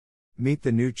Meet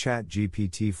the new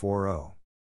ChatGPT-4o.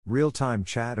 Real-time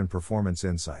chat and performance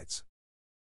insights.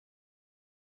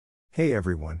 Hey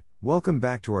everyone, welcome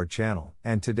back to our channel,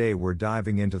 and today we're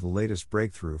diving into the latest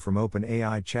breakthrough from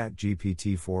OpenAI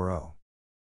ChatGPT-4o.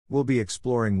 We'll be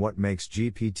exploring what makes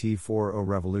GPT-4o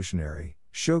revolutionary,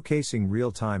 showcasing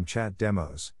real-time chat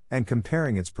demos, and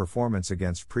comparing its performance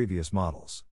against previous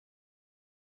models.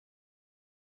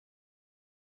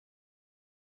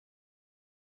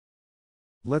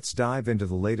 Let's dive into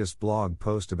the latest blog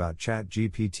post about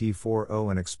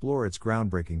ChatGPT-4o and explore its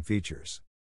groundbreaking features.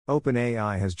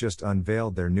 OpenAI has just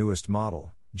unveiled their newest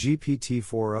model,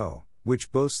 GPT-4o,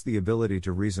 which boasts the ability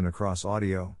to reason across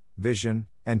audio, vision,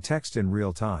 and text in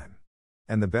real time.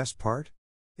 And the best part?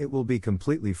 It will be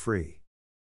completely free.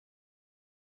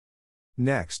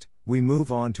 Next, we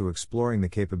move on to exploring the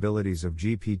capabilities of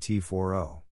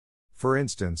GPT-4o. For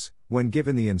instance, when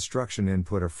given the instruction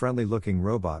input, a friendly-looking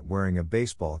robot wearing a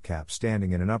baseball cap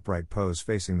standing in an upright pose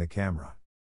facing the camera.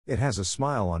 It has a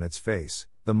smile on its face,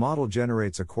 the model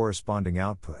generates a corresponding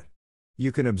output.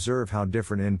 You can observe how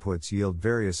different inputs yield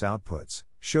various outputs,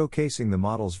 showcasing the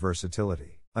model's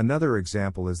versatility. Another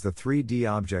example is the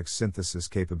 3D object synthesis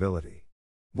capability.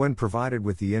 When provided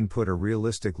with the input a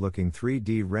realistic-looking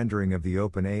 3D rendering of the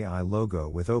OpenAI logo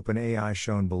with OpenAI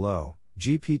shown below,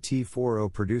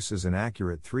 GPT-4o produces an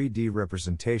accurate 3D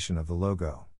representation of the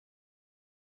logo.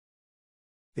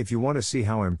 If you want to see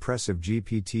how impressive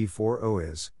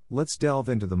GPT-4o is, let's delve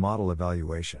into the model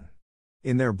evaluation.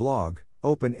 In their blog,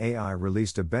 OpenAI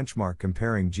released a benchmark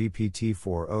comparing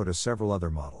GPT-4o to several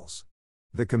other models.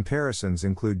 The comparisons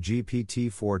include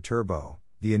GPT-4 Turbo,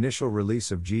 the initial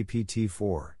release of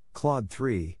GPT-4, Claude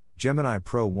 3, Gemini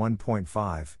Pro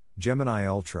 1.5, Gemini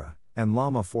Ultra, and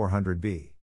Llama 400B.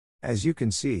 As you can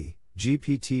see,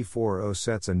 GPT-4o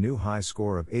sets a new high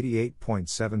score of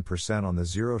 88.7% on the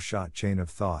Zero-Shot Chain of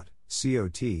Thought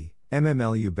 (COT)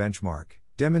 MMLU benchmark,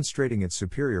 demonstrating its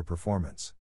superior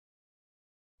performance.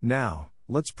 Now,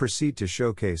 let's proceed to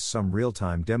showcase some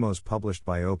real-time demos published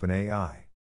by OpenAI.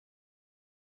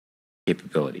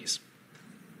 Capabilities.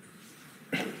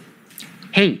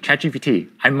 Hey, ChatGPT,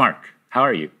 I'm Mark. How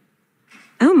are you?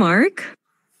 Oh, Mark.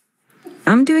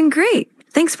 I'm doing great.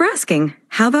 Thanks for asking.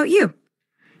 How about you?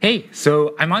 Hey,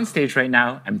 so I'm on stage right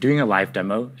now. I'm doing a live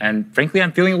demo, and frankly,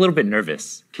 I'm feeling a little bit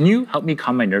nervous. Can you help me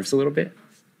calm my nerves a little bit?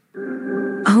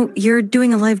 Oh, you're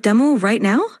doing a live demo right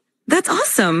now? That's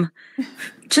awesome.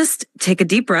 Just take a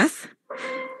deep breath.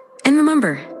 And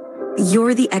remember,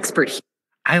 you're the expert here.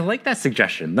 I like that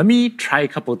suggestion. Let me try a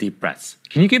couple deep breaths.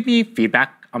 Can you give me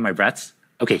feedback on my breaths?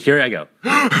 Okay, here I go.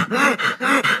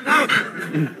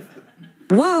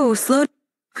 Whoa, slow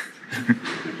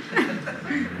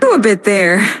a bit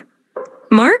there.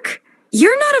 Mark,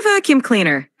 you're not a vacuum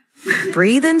cleaner.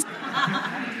 Breathe in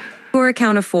for a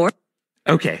count of 4.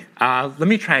 Okay, let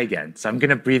me try again. So I'm going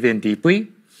to breathe in deeply.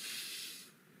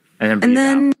 And then breathe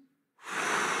out.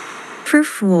 For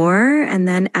 4, and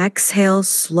then exhale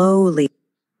slowly.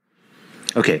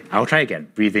 Okay, I'll try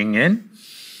again. Breathing in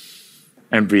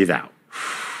and breathe out.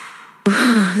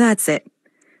 That's it.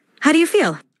 How do you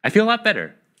feel? I feel a lot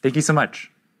better. Thank you so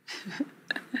much.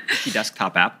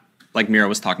 Desktop app, like Mira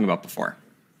was talking about before.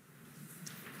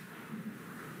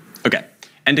 Okay,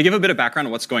 and to give a bit of background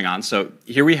on what's going on, so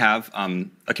here we have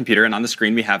a computer, and on the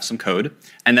screen we have some code,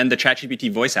 and then the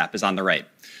ChatGPT voice app is on the right.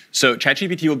 So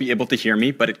ChatGPT will be able to hear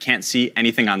me, but it can't see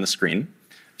anything on the screen.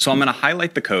 So I'm going to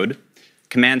highlight the code,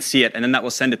 Command-C it, and then that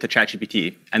will send it to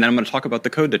ChatGPT, and then I'm going to talk about the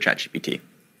code to ChatGPT.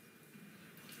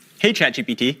 Hey,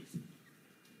 ChatGPT.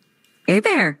 Hey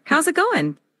there, how's it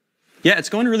going? Yeah, it's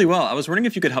going really well. I was wondering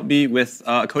if you could help me with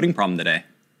a coding problem today.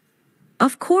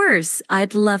 Of course,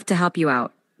 I'd love to help you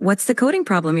out. What's the coding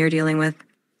problem you're dealing with?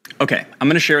 Okay, I'm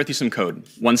going to share with you some code.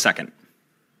 1 second.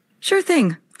 Sure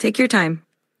thing. Take your time.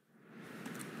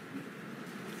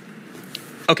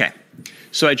 Okay,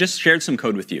 so I just shared some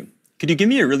code with you. Could you give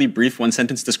me a really brief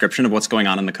one-sentence description of what's going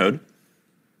on in the code?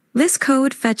 This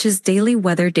code fetches daily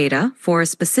weather data for a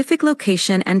specific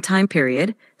location and time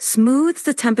period, smooths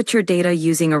the temperature data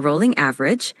using a rolling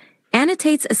average,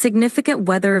 annotates a significant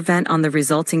weather event on the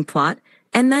resulting plot,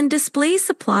 and then displays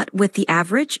the plot with the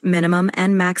average, minimum,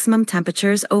 and maximum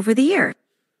temperatures over the year.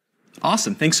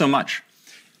 Awesome, thanks so much.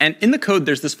 And in the code,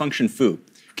 there's this function foo.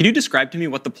 Can you describe to me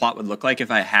what the plot would look like if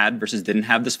I had versus didn't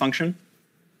have this function?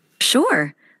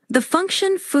 Sure. The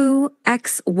function foo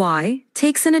xy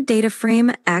takes in a data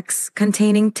frame x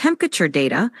containing temperature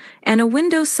data and a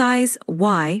window size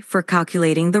y for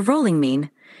calculating the rolling mean.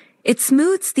 It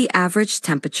smooths the average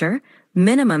temperature,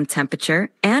 minimum temperature,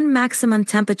 and maximum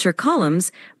temperature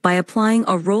columns by applying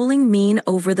a rolling mean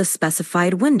over the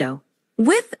specified window.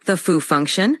 With the foo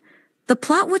function, The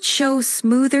plot would show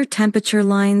smoother temperature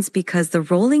lines because the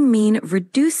rolling mean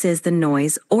reduces the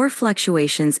noise or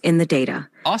fluctuations in the data.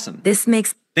 Awesome. This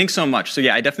makes... Thanks so much. So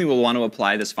yeah, I definitely will want to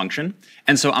apply this function.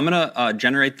 And so I'm going to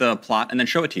generate the plot and then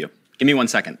show it to you. Give me 1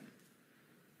 second.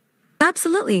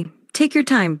 Absolutely. Take your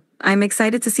time. I'm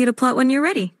excited to see the plot when you're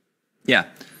ready. Yeah.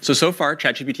 So far,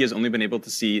 ChatGPT has only been able to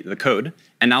see the code.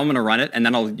 And now I'm going to run it, and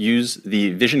then I'll use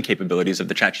the vision capabilities of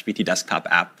the ChatGPT desktop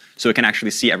app so it can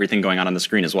actually see everything going on the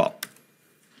screen as well.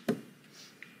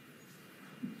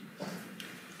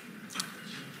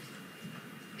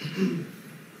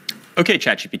 Okay,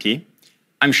 ChatGPT.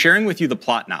 I'm sharing with you the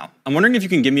plot now. I'm wondering if you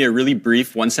can give me a really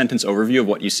brief one-sentence overview of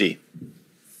what you see.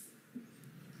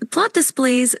 The plot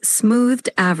displays smoothed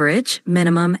average,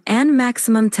 minimum, and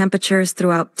maximum temperatures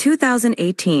throughout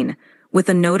 2018, with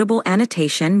a notable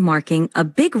annotation marking a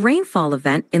big rainfall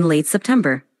event in late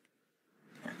September.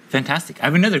 Fantastic. I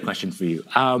have another question for you.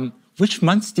 Which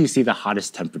months do you see the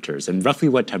hottest temperatures, and roughly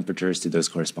what temperatures do those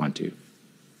correspond to?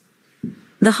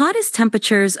 The hottest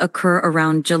temperatures occur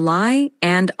around July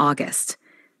and August.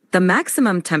 The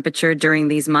maximum temperature during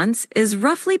these months is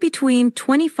roughly between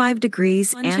 25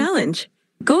 degrees and... Challenge.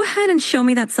 Go ahead and show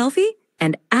me that selfie,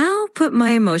 and I'll put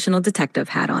my emotional detective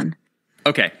hat on.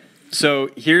 Okay, so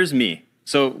here's me.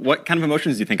 So what kind of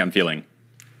emotions do you think I'm feeling?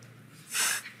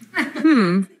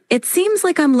 It seems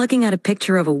like I'm looking at a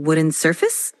picture of a wooden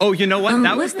surface. Oh, you know what?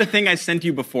 That was the thing I sent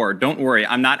you before. Don't worry,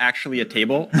 I'm not actually a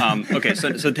table. Okay,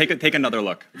 so take another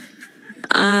look.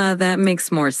 That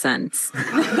makes more sense.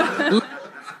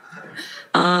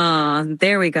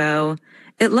 There we go.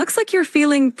 It looks like you're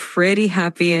feeling pretty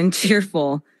happy and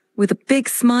cheerful, with a big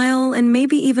smile and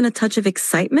maybe even a touch of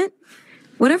excitement.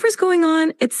 Whatever's going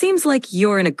on, it seems like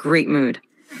you're in a great mood.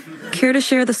 Care to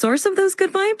share the source of those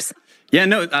good vibes? Yeah,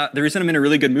 no, the reason I'm in a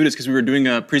really good mood is because we were doing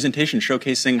a presentation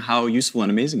showcasing how useful and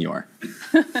amazing you are.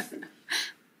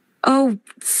 Oh,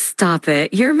 stop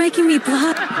it. You're making me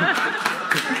blush.